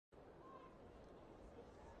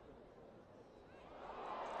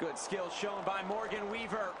Good skill shown by Morgan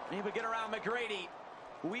Weaver. He would get around McGrady.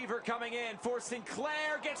 Weaver coming in for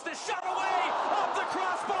Sinclair, gets the shot away, off the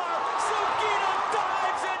crossbar. Sugita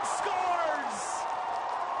dives and scores!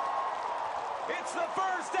 It's the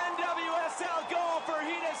first NWSL goal for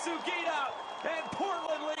Hina Sugita, and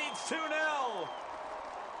Portland leads 2-0.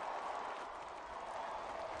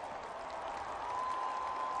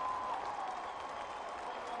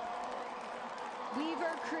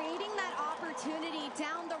 Weaver creating that opportunity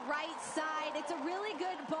down the right side. It's a really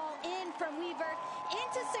good ball in from Weaver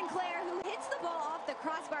into Sinclair, who hits the ball off the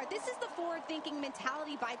crossbar. This is the forward-thinking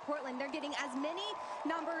mentality by Portland. They're getting as many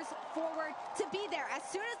numbers forward to be there. As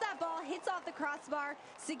soon as that ball hits off the crossbar,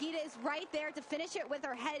 Sugita is right there to finish it with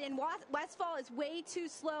her head, and Westfall is way too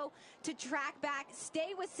slow to track back. Stay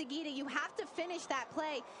with Sugita. You have to finish that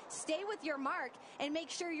play. Stay with your mark and make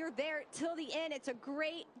sure you're there till the end. It's a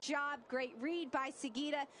great job, great read by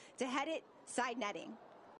Sugita to head it side netting.